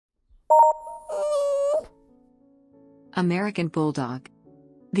American Bulldog.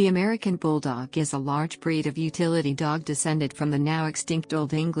 The American Bulldog is a large breed of utility dog descended from the now extinct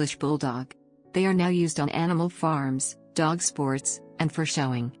Old English Bulldog. They are now used on animal farms, dog sports, and for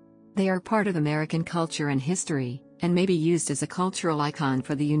showing. They are part of American culture and history, and may be used as a cultural icon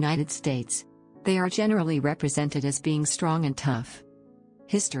for the United States. They are generally represented as being strong and tough.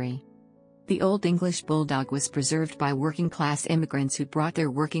 History. The Old English Bulldog was preserved by working-class immigrants who brought their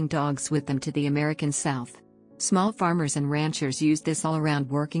working dogs with them to the American South. Small farmers and ranchers used this all-around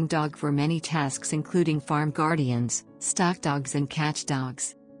working dog for many tasks including farm guardians, stock dogs and catch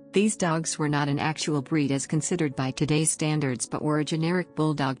dogs. These dogs were not an actual breed as considered by today's standards but were a generic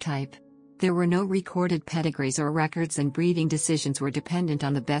bulldog type. There were no recorded pedigrees or records and breeding decisions were dependent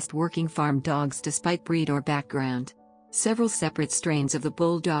on the best working farm dogs despite breed or background. Several separate strains of the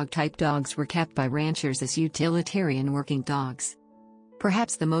bulldog-type dogs were kept by ranchers as utilitarian working dogs.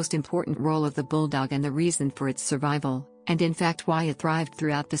 Perhaps the most important role of the bulldog and the reason for its survival, and in fact why it thrived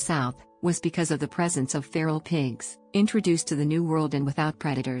throughout the South, was because of the presence of feral pigs, introduced to the New World and without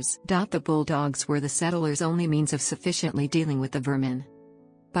predators. The bulldogs were the settlers' only means of sufficiently dealing with the vermin.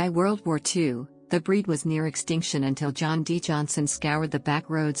 By World War II, the breed was near extinction until John D. Johnson scoured the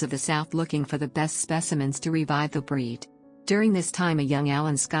back roads of the South looking for the best specimens to revive the breed. During this time a young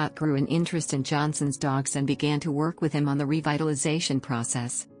Alan Scott grew an interest in Johnson's dogs and began to work with him on the revitalization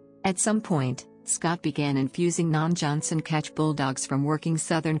process. At some point, Scott began infusing non-Johnson catch bulldogs from working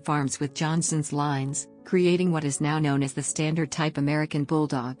southern farms with Johnson's lines, creating what is now known as the standard type American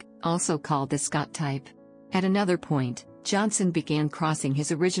Bulldog, also called the Scott type. At another point, Johnson began crossing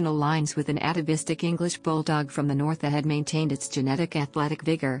his original lines with an atavistic English Bulldog from the north that had maintained its genetic athletic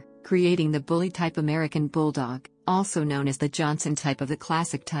vigor, creating the bully type American Bulldog, also known as the Johnson type of the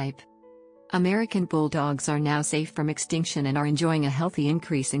classic type. American Bulldogs are now safe from extinction and are enjoying a healthy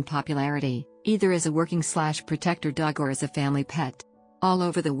increase in popularity, either as a working/protector dog or as a family pet. All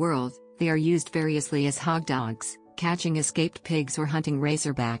over the world, they are used variously as hog dogs, catching escaped pigs or hunting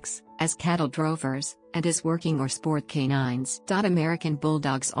razorbacks, as cattle drovers, and as working or sport canines. American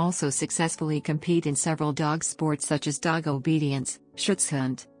Bulldogs also successfully compete in several dog sports such as dog obedience,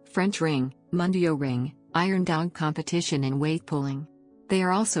 Schutzhund, French ring, Mundio ring, iron dog competition and weight pulling. They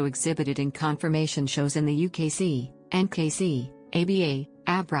are also exhibited in conformation shows in the UKC, NKC, ABA,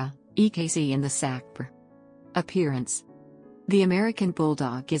 ABRA, EKC and the SACPR. Appearance. The American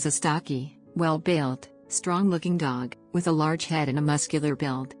Bulldog is a stocky, well-built, strong-looking dog, with a large head and a muscular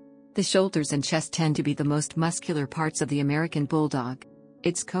build. The shoulders and chest tend to be the most muscular parts of the American Bulldog.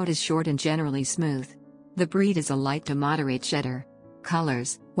 Its coat is short and generally smooth. The breed is a light to moderate shedder.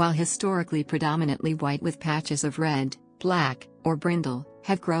 Colors, while historically predominantly white with patches of red, black, or brindle,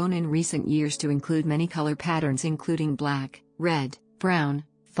 have grown in recent years to include many color patterns including black, red, brown,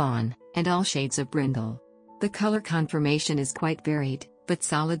 fawn, and all shades of brindle. The color conformation is quite varied, but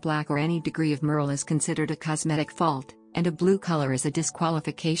solid black or any degree of merle is considered a cosmetic fault, and a blue color is a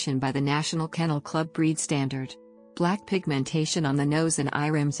disqualification by the National Kennel Club breed standard. Black pigmentation on the nose and eye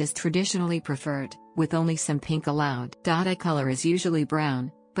rims is traditionally preferred, with only some pink allowed. Eye color is usually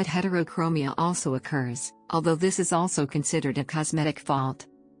brown, but heterochromia also occurs, although this is also considered a cosmetic fault.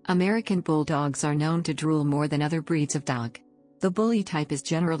 American Bulldogs are known to drool more than other breeds of dog. The bully type is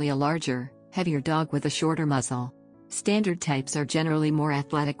generally a larger, heavier dog with a shorter muzzle. Standard types are generally more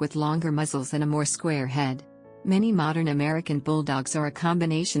athletic with longer muzzles and a more square head. Many modern American Bulldogs are a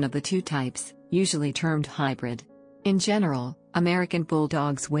combination of the two types, usually termed hybrid. In general, American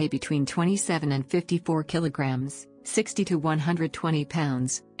Bulldogs weigh between 27 and 54 kilograms, 60 to 120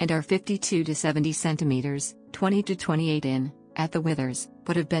 pounds, and are 52 to 70 centimeters, 20 to 28 in, at the withers,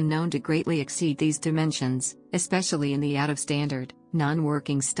 but have been known to greatly exceed these dimensions, especially in the out-of-standard,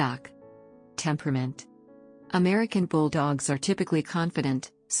 non-working stock. Temperament. American Bulldogs are typically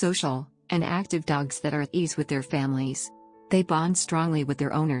confident, social, and active dogs that are at ease with their families. They bond strongly with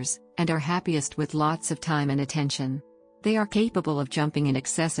their owners, and are happiest with lots of time and attention. They are capable of jumping in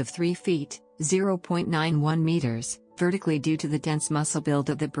excess of 3 feet, 0.91 meters, vertically due to the dense muscle build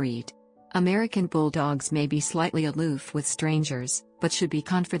of the breed. American Bulldogs may be slightly aloof with strangers, but should be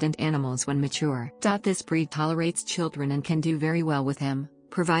confident animals when mature. This breed tolerates children and can do very well with them,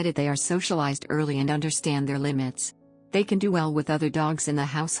 provided they are socialized early and understand their limits. They can do well with other dogs in the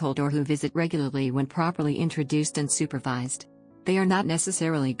household or who visit regularly when properly introduced and supervised. They are not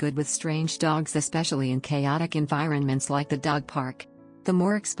necessarily good with strange dogs, especially in chaotic environments like the dog park. The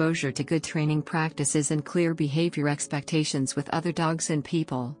more exposure to good training practices and clear behavior expectations with other dogs and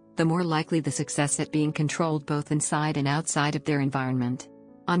people, the more likely the success at being controlled both inside and outside of their environment.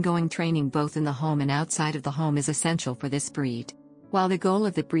 Ongoing training both in the home and outside of the home is essential for this breed. While the goal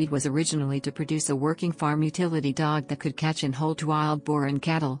of the breed was originally to produce a working farm utility dog that could catch and hold wild boar and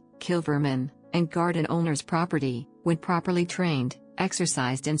cattle, kill vermin, and guard an owner's property, when properly trained,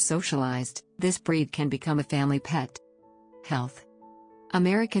 exercised and socialized, this breed can become a family pet. Health.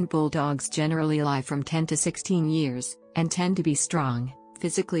 American Bulldogs generally live from 10 to 16 years, and tend to be strong,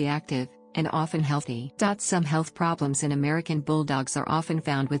 physically active, and often healthy. Some health problems in American Bulldogs are often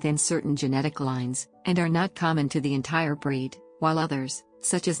found within certain genetic lines, and are not common to the entire breed, while others,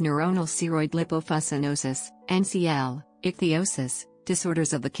 such as neuronal ceroid lipofuscinosis, NCL, ichthyosis,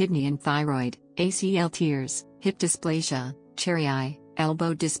 disorders of the kidney and thyroid, ACL tears, hip dysplasia, cherry eye,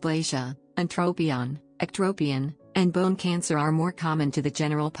 elbow dysplasia, entropion, ectropion, and bone cancer are more common to the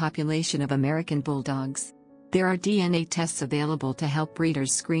general population of American Bulldogs. There are DNA tests available to help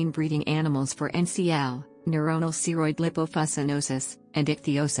breeders screen breeding animals for NCL, neuronal ceroid lipofuscinosis, and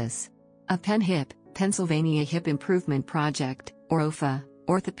ichthyosis. A PennHIP, Pennsylvania Hip Improvement Project, or OFA,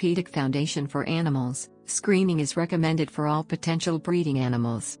 Orthopedic Foundation for Animals, screening is recommended for all potential breeding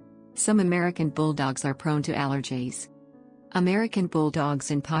animals. Some American Bulldogs are prone to allergies. American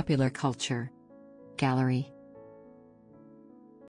Bulldogs in popular culture. Gallery.